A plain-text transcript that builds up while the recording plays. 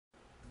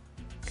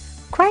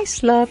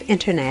Christlove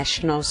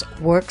International's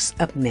works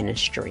of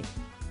ministry.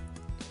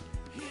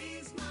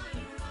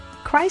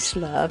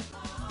 Christlove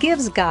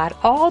gives God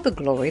all the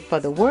glory for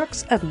the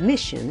works of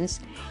missions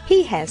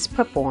He has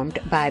performed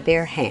by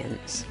their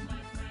hands.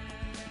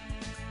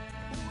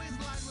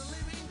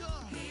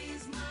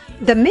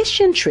 The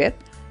mission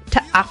trip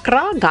to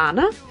Accra,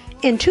 Ghana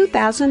in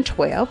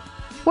 2012,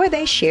 where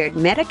they shared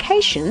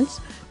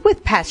medications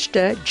with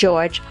Pastor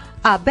George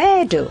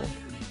Abedu.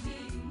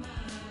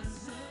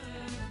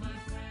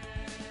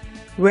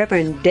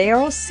 Reverend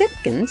Daryl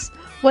Simpkins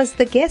was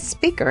the guest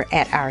speaker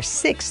at our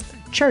 6th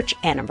church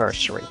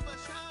anniversary.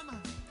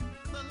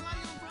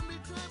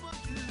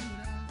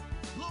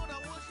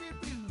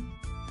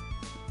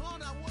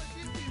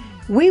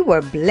 We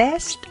were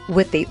blessed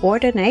with the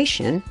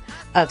ordination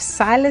of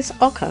Silas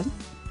Oka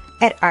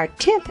at our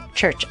 10th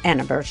church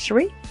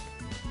anniversary.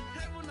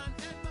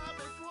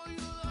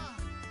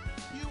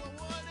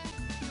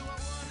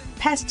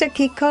 Pastor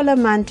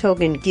Kikelomo and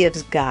Togun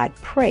gives God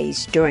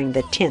praise during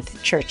the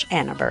 10th church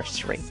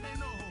anniversary.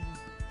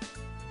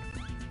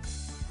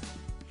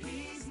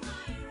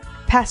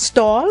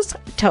 Pastors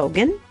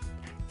Togun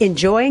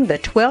enjoying the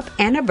 12th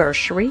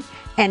anniversary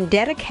and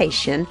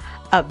dedication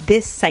of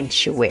this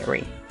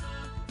sanctuary.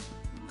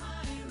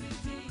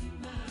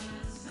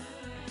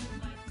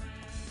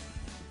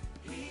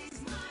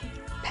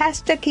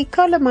 Pastor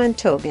Kikelomo and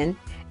Togun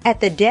at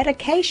the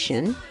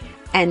dedication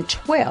and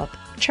 12th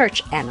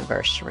church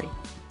anniversary.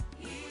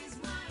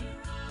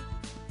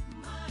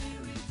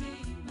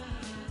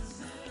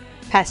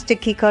 Pastor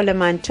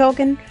Kikelomo and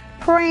Togun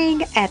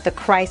praying at the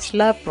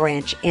Christlove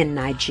branch in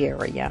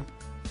Nigeria.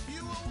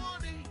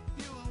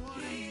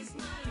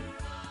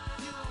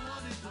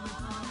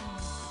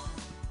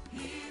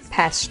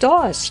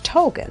 Pastors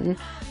Togun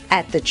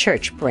at the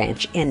church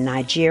branch in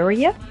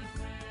Nigeria.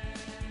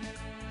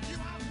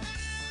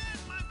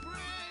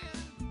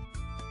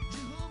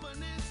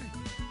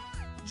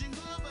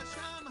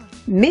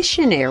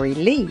 Missionary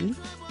Lee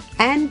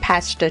and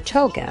Pastor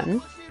Togun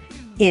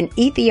in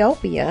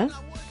Ethiopia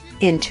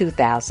in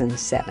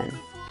 2007.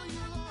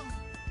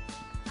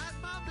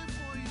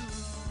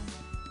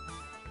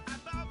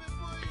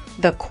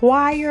 The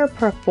choir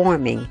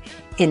performing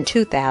in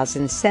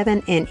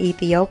 2007 in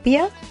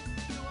Ethiopia.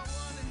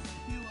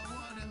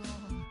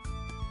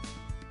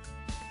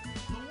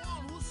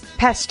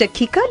 Pastor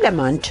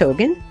Kikelomo and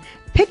Togun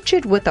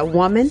pictured with a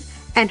woman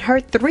and her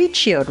 3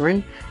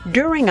 children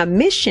during a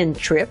mission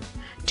trip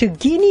to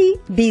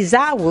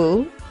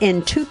Guinea-Bissau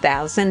in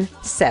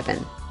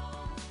 2007.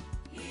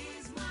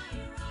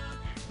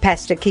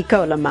 Pastor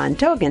Kikelomo and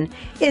Togun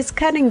is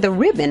cutting the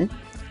ribbon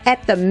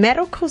at the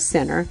medical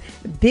center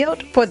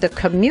built for the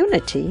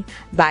community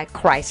by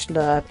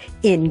Christlove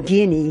in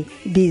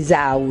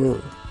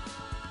Guinea-Bissau.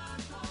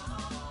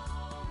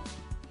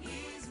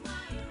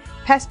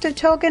 Pastor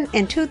Togun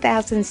in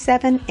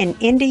 2007 in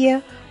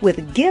India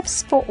with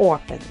gifts for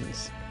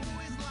orphans.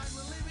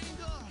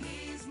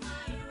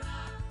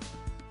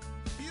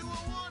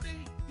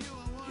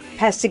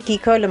 Pastor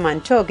Kikelomo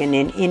and Togun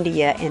in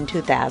India in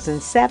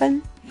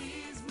 2007.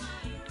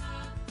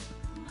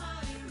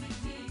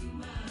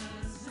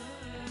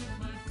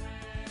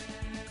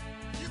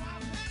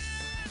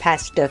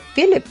 Pastor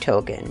Phillip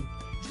Togun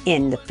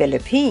in the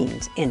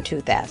Philippines in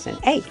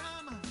 2008.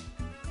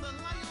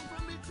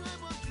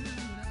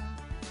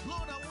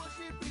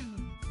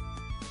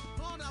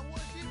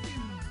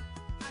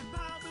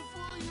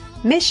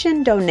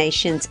 Mission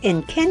donations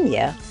in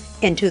Kenya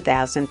in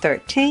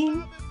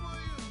 2013.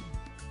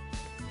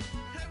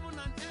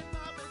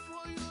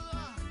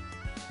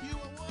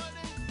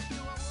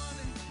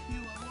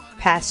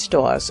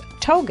 Pastors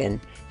Togun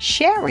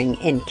sharing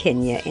in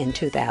Kenya in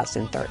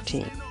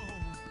 2013.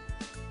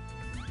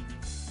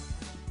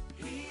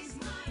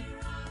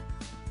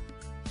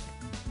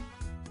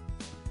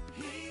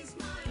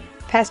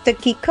 Pastor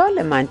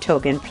Kikelomo and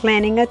Togun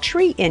planting a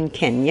tree in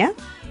Kenya.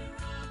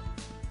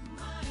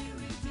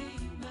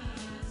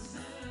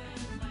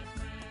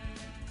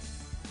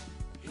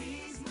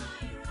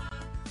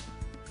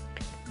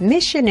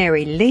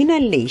 Missionary Lena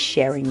Lee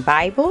sharing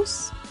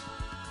Bibles.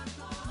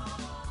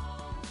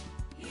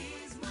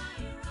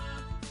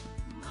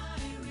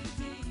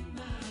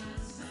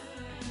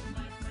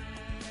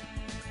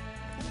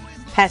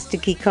 Pastor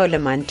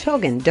Kikelomo and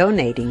Togun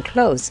donating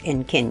clothes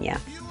in Kenya.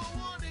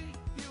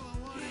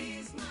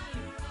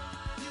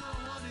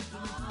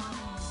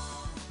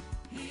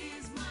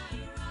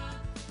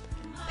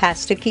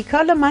 Pastor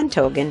Kikelomo and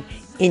Togun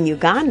in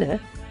Uganda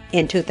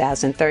in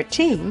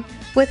 2013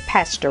 with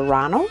Pastor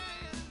Ronald.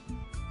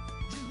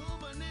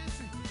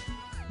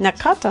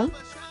 Nakata,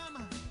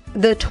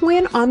 the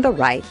twin on the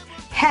right,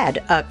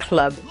 had a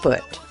club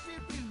foot.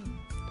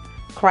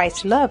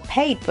 Christlove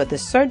paid for the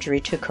surgery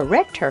to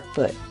correct her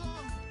foot.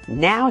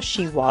 Now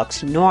she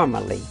walks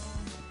normally.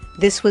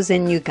 This was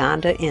in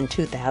Uganda in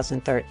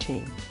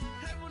 2013.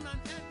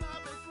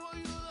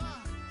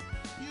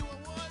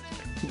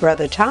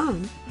 Brother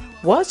Tom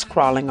was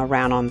crawling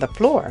around on the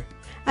floor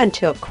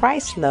until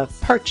Christlove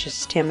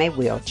purchased him a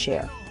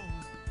wheelchair.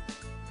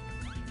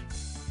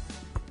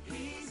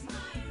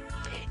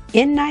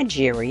 In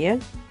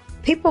Nigeria,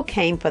 people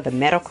came for the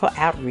medical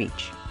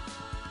outreach.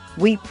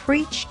 We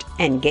preached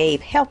and gave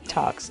health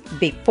talks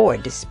before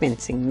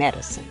dispensing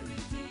medicine.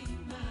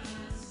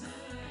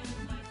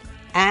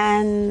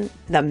 And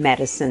the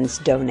medicines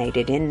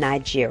donated in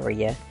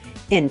Nigeria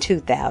in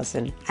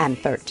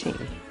 2013.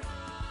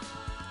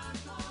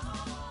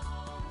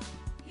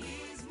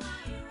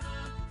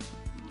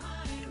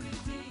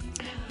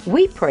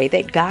 We pray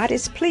that God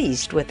is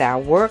pleased with our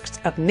works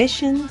of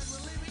missions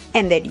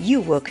and that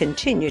you will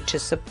continue to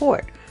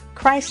support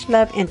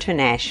Christlove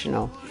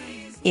International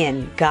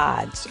in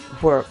God's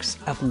works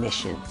of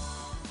missions.